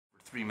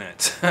3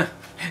 minutes. Hey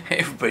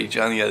everybody,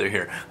 John the Other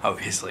here,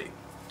 obviously.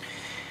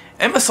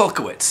 Emma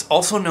Sulkowicz,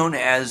 also known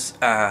as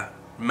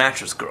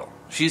Mattress Girl.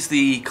 She's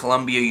the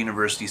Columbia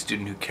University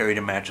student who carried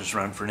a mattress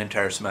around for an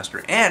entire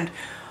semester. And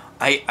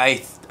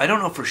I don't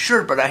know for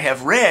sure, but I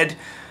have read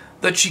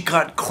that she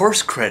got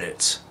course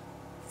credits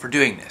for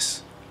doing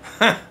this.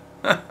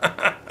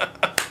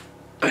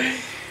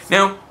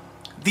 Now,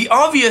 the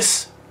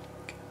obvious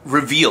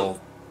reveal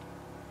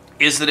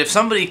is that if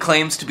somebody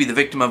claims to be the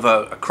victim of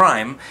a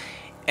crime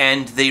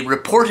and they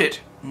report it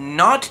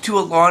not to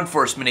a law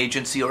enforcement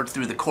agency or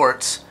through the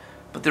courts,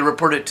 but they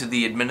report it to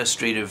the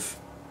administrative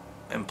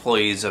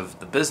employees of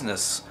the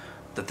business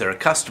that they're a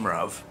customer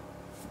of,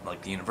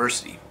 like the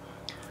university,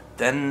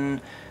 then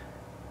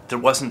there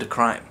wasn't a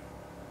crime.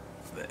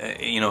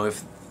 You know,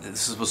 if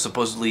this was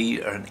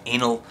supposedly an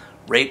anal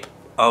rape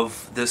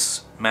of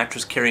this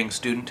mattress-carrying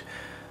student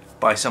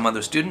by some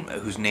other student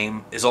whose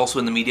name is also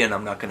in the media, and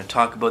I'm not going to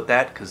talk about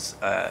that because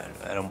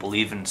I don't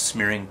believe in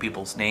smearing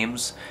people's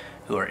names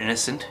who are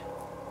innocent.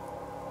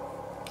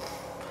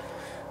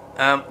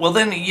 Well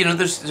then, you know,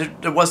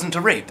 there wasn't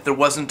a rape. There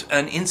wasn't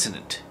an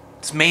incident.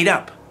 It's made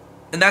up.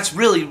 And that's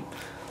really,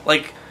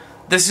 like,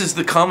 this is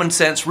the common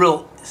sense,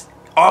 real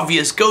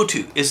obvious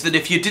go-to, is that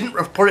if you didn't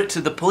report it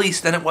to the police,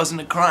 then it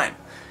wasn't a crime.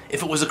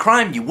 If it was a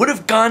crime, you would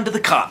have gone to the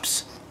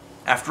cops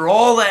after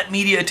all that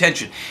media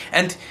attention.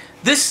 And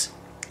this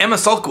Emma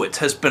Sulkowicz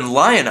has been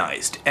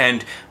lionized,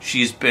 and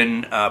she's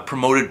been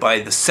promoted by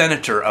the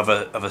senator of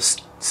a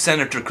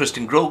Senator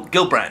Kristen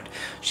Gillibrand.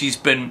 She's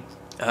been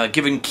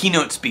giving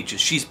keynote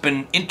speeches. She's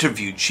been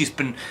interviewed. She's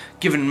been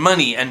given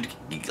money, and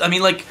I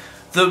mean, like,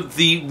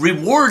 the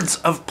rewards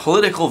of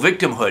political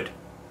victimhood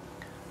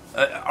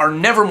are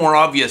never more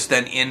obvious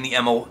than in the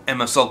Emma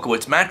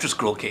Sulkowicz Mattress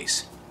Girl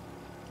case.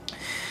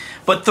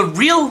 But the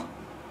real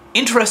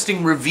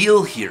interesting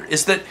reveal here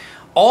is that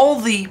all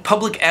the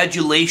public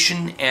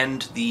adulation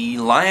and the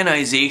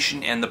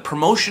lionization and the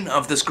promotion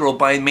of this girl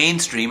by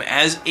mainstream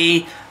as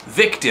a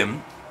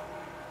victim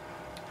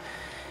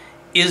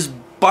is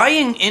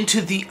buying into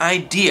the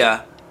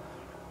idea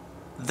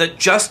that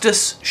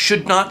justice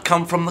should not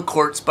come from the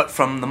courts but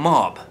from the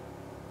mob.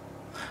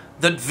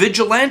 That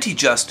vigilante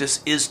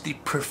justice is the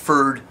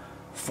preferred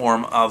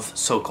form of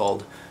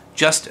so-called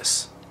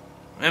justice.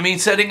 I mean,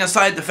 setting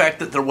aside the fact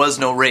that there was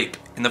no rape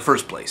in the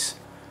first place.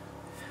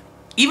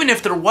 Even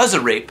if there was a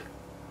rape,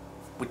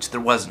 which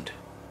there wasn't,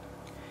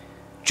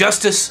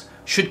 justice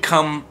should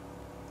come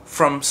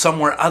from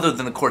somewhere other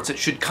than the courts. It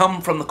should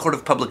come from the court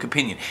of public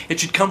opinion.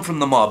 It should come from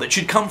the mob. It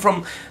should come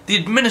from the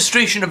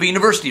administration of a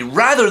university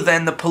rather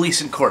than the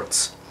police and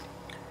courts.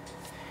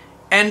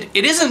 And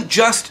it isn't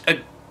just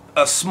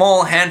a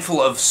small handful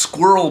of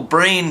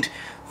squirrel-brained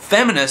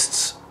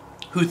feminists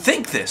who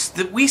think this,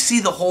 that we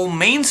see the whole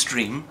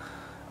mainstream,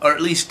 or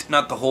at least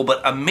not the whole,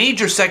 but a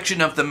major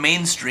section of the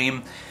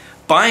mainstream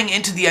buying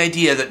into the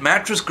idea that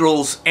Mattress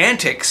Girl's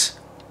antics,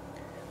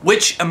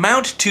 which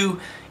amount to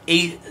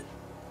a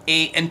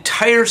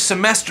entire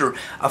semester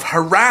of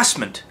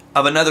harassment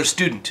of another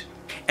student,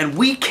 and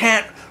we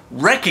can't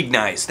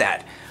recognize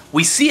that.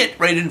 We see it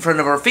right in front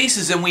of our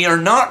faces, and we are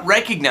not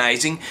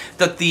recognizing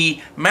that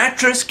the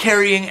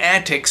mattress-carrying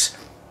antics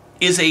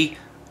is an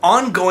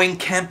ongoing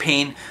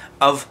campaign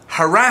of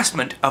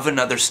harassment of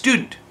another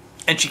student,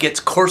 and she gets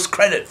course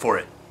credit for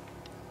it.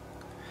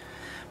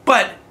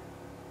 But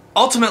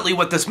ultimately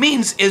what this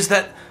means is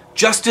that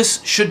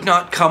justice should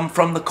not come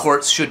from the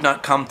courts, should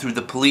not come through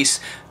the police.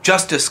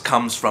 Justice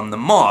comes from the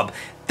mob.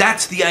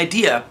 That's the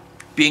idea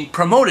being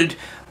promoted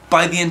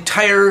by the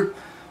entire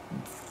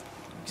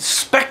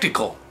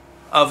spectacle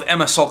of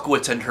Emma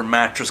Sulkowicz and her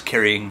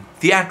mattress-carrying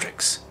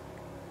theatrics.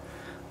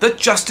 That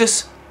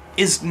justice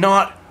is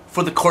not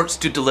for the courts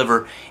to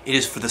deliver, it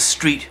is for the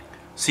street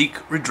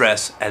seek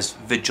redress as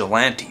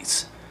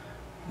vigilantes,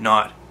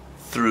 not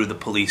through the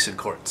police and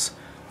courts.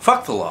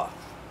 Fuck the law.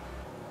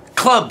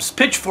 Clubs,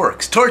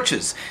 pitchforks,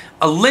 torches,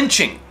 a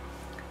lynching.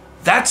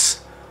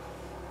 That's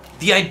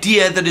the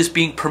idea that is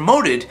being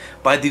promoted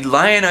by the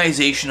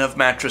lionization of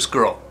Mattress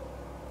Girl.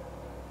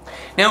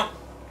 Now,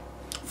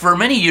 for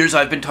many years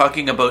I've been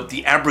talking about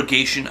the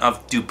abrogation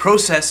of due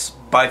process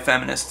by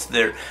feminists,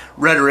 their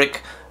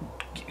rhetoric,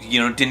 you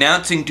know,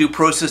 denouncing due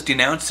process,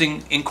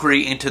 denouncing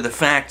inquiry into the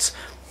facts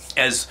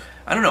as,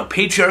 I don't know,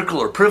 patriarchal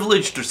or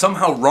privileged or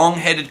somehow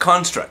wrong-headed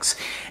constructs.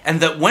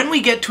 And that when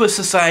we get to a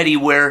society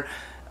where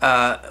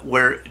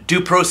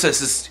due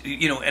process is,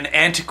 you know, an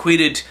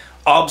antiquated,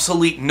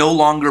 obsolete, no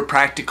longer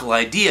practical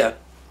idea,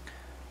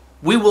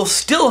 we will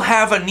still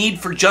have a need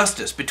for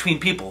justice between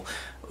people.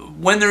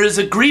 When there is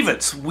a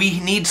grievance, we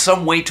need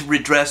some way to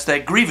redress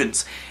that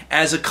grievance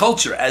as a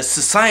culture, as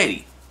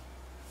society.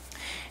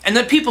 And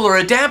that people are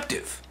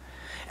adaptive.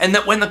 And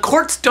that when the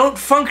courts don't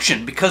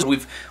function because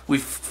we've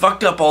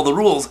fucked up all the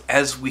rules,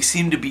 as we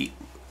seem to be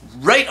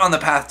right on the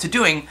path to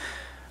doing,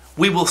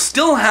 we will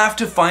still have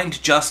to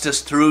find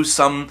justice through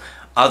some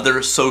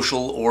other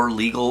social or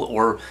legal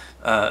or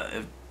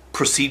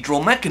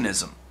procedural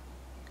mechanism.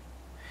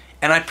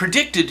 And I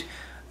predicted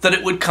that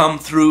it would come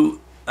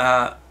through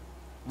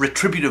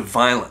retributive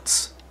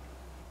violence.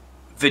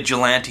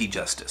 vigilante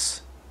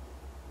justice.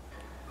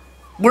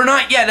 We're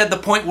not yet at the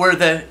point where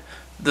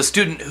the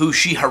student who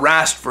she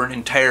harassed for an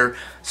entire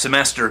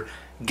semester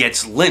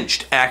gets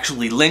lynched,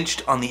 actually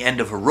lynched on the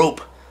end of a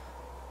rope.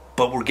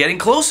 But we're getting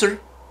closer.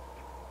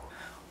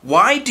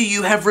 Why do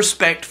you have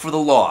respect for the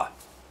law?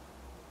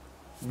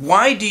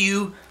 Why do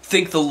you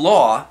think the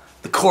law,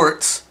 the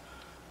courts,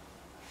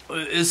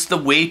 is the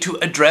way to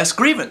address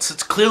grievance?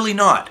 It's clearly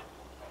not.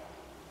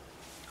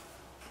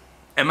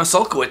 Emma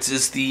Sulkowicz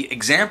is the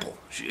example.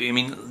 I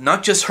mean,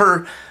 not just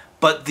her,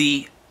 but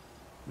the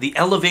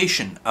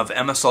elevation of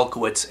Emma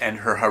Sulkowicz and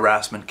her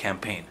harassment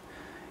campaign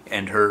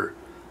and her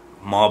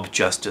mob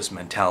justice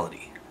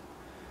mentality.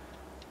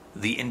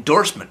 The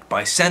endorsement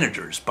by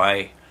senators,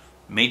 by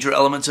major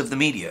elements of the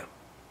media,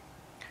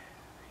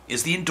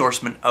 is the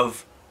endorsement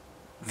of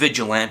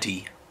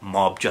vigilante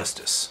mob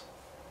justice.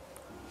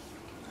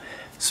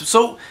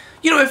 So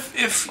you know,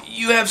 if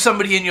you have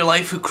somebody in your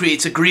life who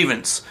creates a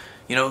grievance,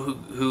 you know,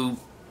 who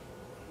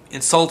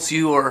insults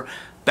you or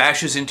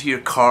bashes into your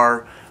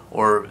car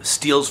or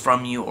steals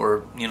from you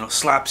or, you know,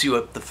 slaps you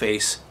up the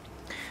face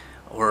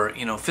or,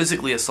 you know,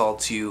 physically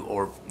assaults you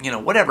or, you know,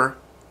 whatever,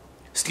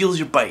 steals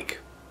your bike,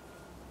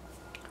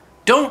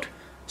 don't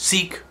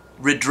seek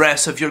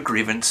redress of your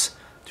grievance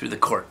through the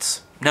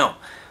courts. No,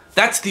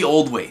 that's the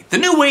old way. The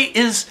new way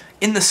is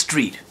in the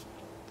street.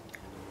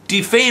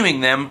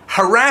 Defaming them,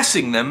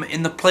 harassing them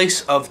in the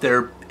place of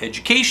their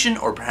education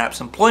or perhaps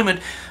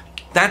employment.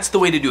 That's the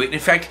way to do it. In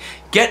fact,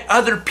 get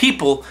other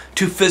people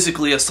to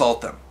physically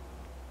assault them.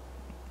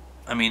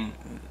 I mean,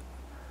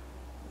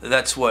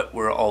 that's what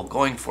we're all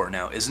going for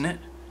now, isn't it?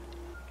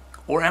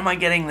 Or am I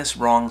getting this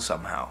wrong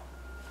somehow?